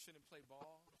your kids shouldn't play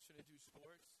ball, shouldn't do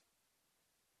sports.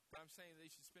 But I'm saying they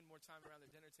should spend more time around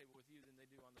the dinner table with you than they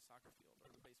do on the soccer field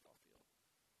or the baseball field.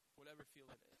 Whatever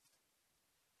field it is.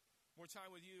 More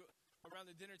time with you around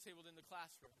the dinner table than the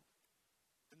classroom.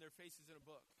 Than their faces in a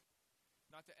book.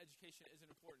 Not that education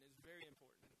isn't important. It's very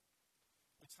important.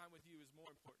 But time with you is more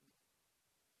important.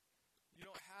 You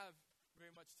don't have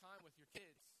very much time with your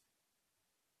kids.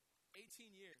 18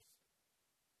 years.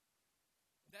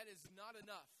 That is not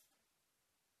enough.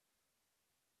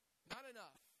 Not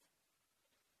enough.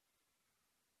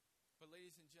 But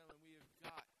ladies and gentlemen, we have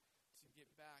got to get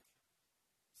back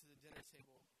to the dinner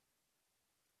table.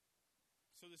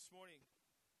 So this morning,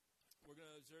 we're going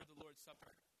to observe the Lord's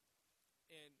Supper.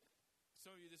 And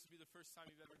some of you, this will be the first time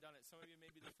you've ever done it. Some of you,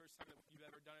 may be the first time that you've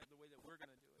ever done it the way that we're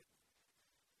going to do it.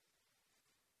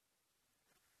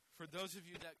 For those of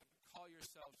you that call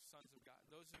yourselves sons of God,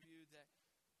 those of you that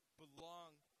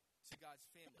belong to God's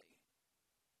family,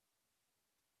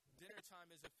 dinner time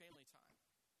is a family time.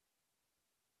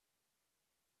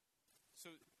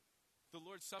 So the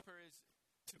Lord's Supper is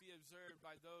to be observed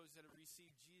by those that have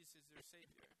received Jesus as their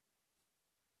Savior.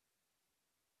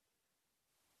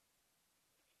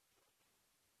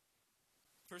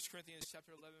 1 Corinthians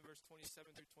chapter 11, verse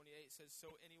 27 through 28 says,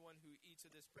 "So anyone who eats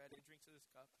of this bread and drinks of this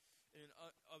cup and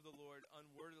of the Lord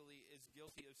unworthily is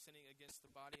guilty of sinning against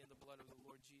the body and the blood of the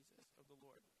Lord Jesus, of the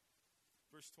Lord."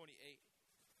 Verse 28,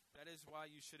 "That is why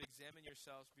you should examine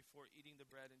yourselves before eating the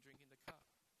bread and drinking the cup."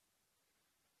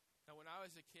 Now, when I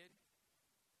was a kid,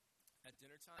 at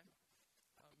dinner time,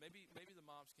 maybe the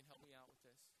moms can help me out with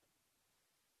this.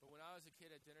 But when I was a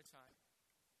kid at dinner time,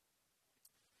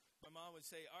 my mom would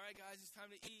say, "All right, guys, it's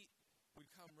time to eat." We'd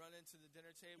come run into the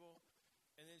dinner table,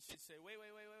 and then she'd say, wait.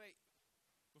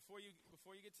 Before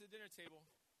you get to the dinner table,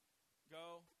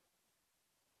 go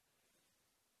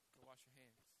wash your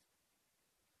hands.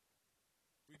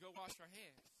 We'd go wash our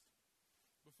hands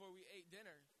before we ate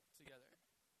dinner together.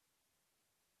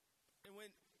 And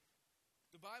when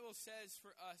the Bible says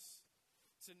for us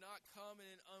to not come in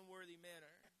an unworthy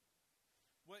manner,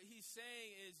 what he's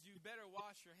saying is you better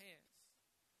wash your hands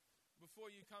before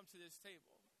you come to this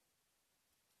table.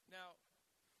 Now,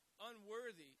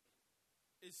 unworthy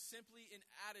is simply an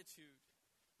attitude,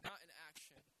 not an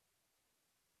action.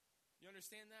 You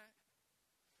understand that?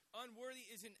 Unworthy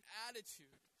is an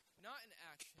attitude, not an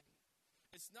action.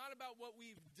 It's not about what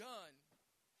we've done.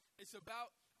 It's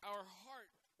about our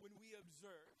heart when we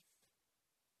observe.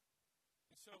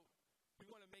 And so, we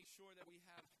want to make sure that we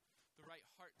have the right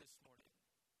heart this morning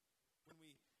when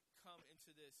we come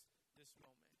into this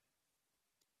moment.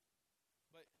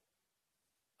 But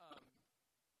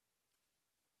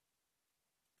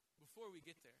before we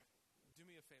get there, do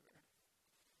me a favor.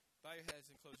 Bow your heads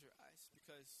and close your eyes,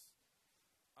 because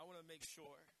I want to make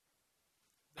sure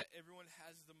that everyone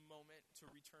has the moment to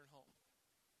return home.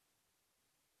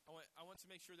 I want to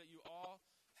make sure that you all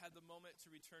have the moment to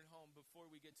return home before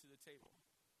we get to the table.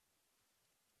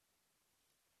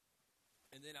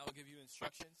 And then I will give you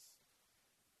instructions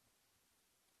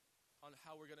on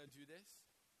how we're going to do this.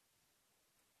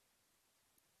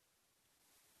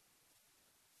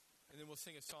 And then we'll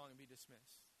sing a song and be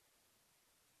dismissed.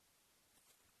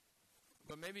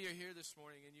 But maybe you're here this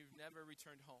morning and you've never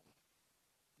returned home.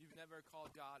 You've never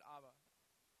called God Abba.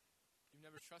 You've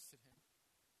never trusted him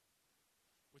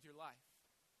with your life.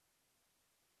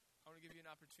 I want to give you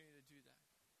an opportunity to do that.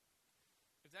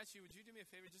 If that's you, would you do me a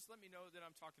favor? Just let me know that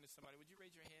I'm talking to somebody. Would you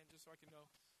raise your hand just so I can know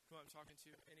who I'm talking to?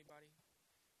 Anybody?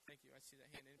 Thank you. I see that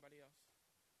hand. Anybody else?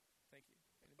 Thank you.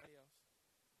 Anybody else?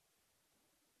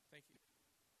 Thank you.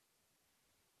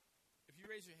 If you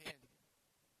raise your hand,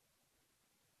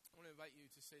 I want to invite you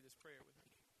to say this prayer with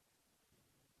me.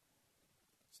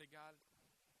 Say, God,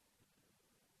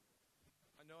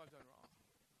 I know I've done wrong.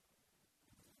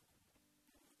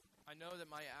 I know that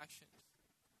my actions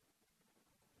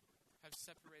have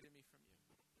separated me from you.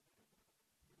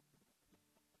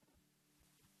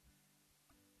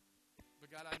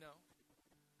 But God, I know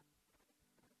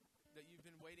that you've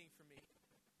been waiting for me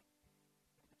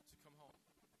to come home.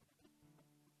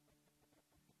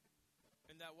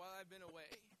 And that while I've been away,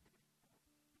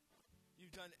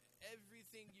 you've done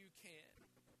everything you can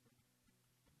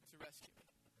to rescue me.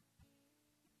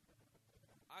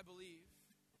 I believe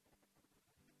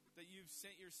that you've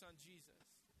sent your son Jesus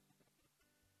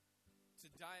to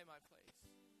die in my place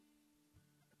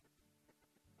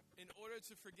in order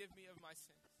to forgive me of my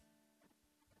sins.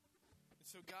 And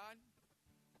so, God,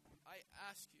 I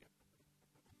ask you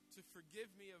to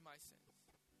forgive me of my sins,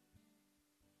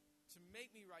 to make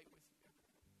me right with you,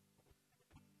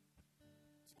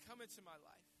 to come into my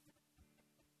life,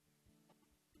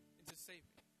 and to save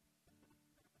me.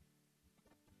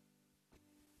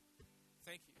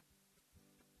 Thank you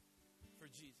for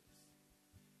Jesus.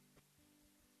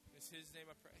 In his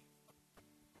name I pray.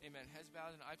 Amen. Heads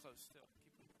bowed and eyes closed still.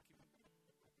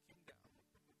 Keep them down.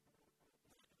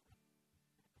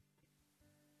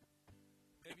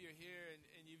 Maybe you're here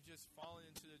and you've just fallen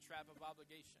into the trap of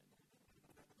obligation.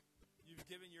 You've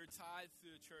given your tithe to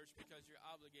the church because you're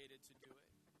obligated to do it.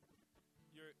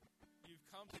 You've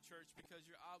come to church because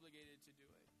you're obligated to do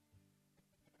it.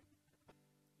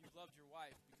 You've loved your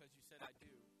wife because you said, I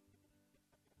do.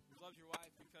 You've loved your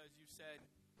wife because you said,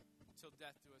 till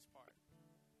death do us part.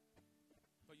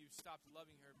 But you've stopped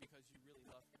loving her because you really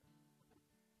love her.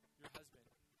 Your husband,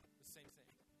 the same thing.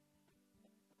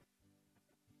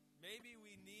 Maybe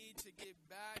we need to get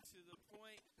back to the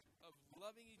point of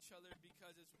loving each other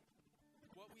because it's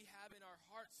what we have in our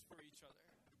hearts for each other.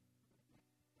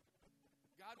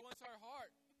 God wants our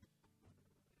heart.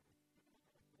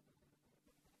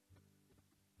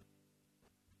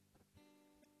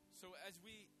 So as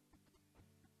we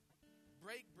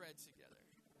break bread together,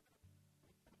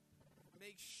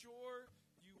 make sure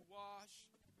you wash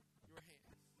your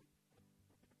hands.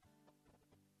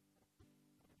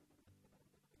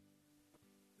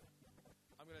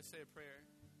 I'm going to say a prayer,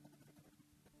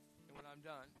 and when I'm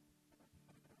done,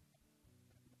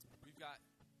 we've got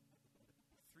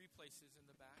 3 places in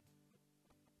the back.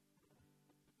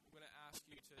 I'm going to ask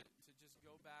you to just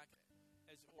go back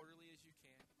as orderly as you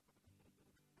can.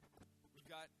 We've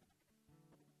got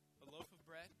a loaf of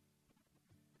bread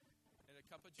and a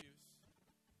cup of juice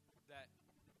that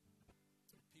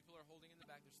people are holding in the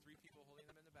back. There's 3 people holding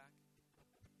them in the back.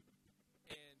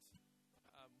 And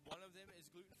one of them is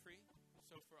gluten-free.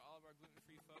 So for all of our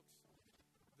gluten-free folks,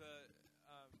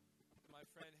 my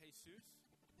friend Jesus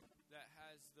that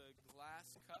has the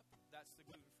glass cup, that's the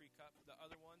gluten-free cup. The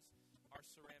other ones are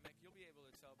ceramic. You'll be able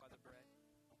to tell by the bread.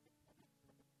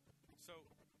 So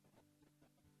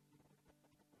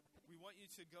we want you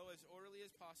to go as orderly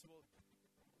as possible.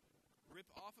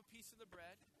 Rip off a piece of the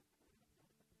bread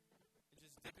and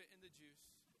just dip it in the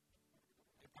juice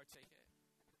and partake it.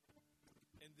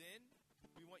 And then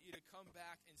we want you to come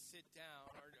back and sit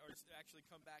down, or actually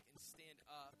come back and stand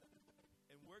up,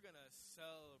 and we're going to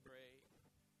celebrate,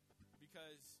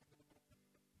 because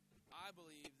I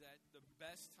believe that the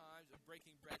best times of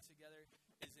breaking bread together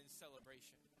is in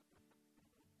celebration.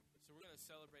 So we're going to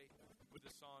celebrate with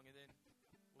a song, and then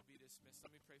we'll be dismissed.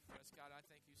 Let me pray for us. God, I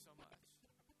thank you so much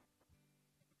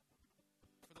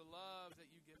for the love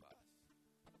that you give us.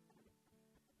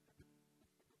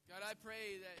 God, I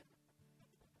pray that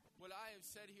what I have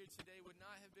said here today would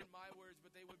not have been my words,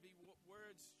 but they would be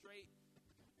words straight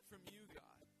from you,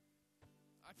 God.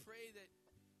 I pray that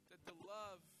the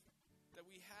love that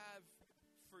we have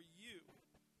for you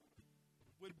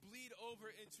would bleed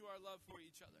over into our love for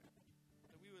each other.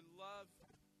 That we would love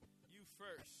you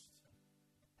first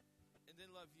and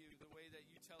then love you the way that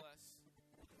you tell us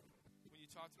when you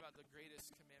talked about the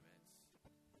greatest commandments.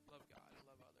 Love God and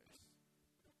love others.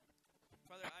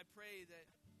 Father, I pray that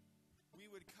we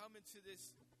would come into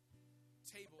this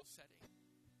table setting,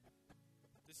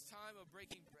 this time of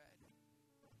breaking bread,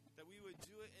 that we would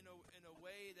do it in a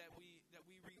way that we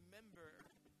remember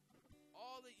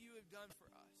all that you have done for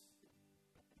us.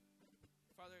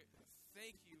 Father,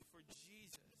 thank you for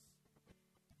Jesus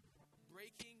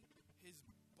breaking his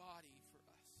body for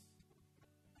us.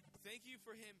 Thank you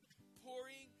for him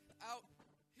pouring out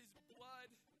his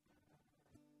blood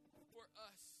for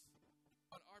us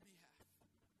on our behalf,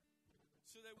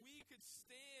 so that we could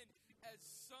stand as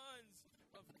sons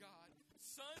of God,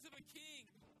 sons of a king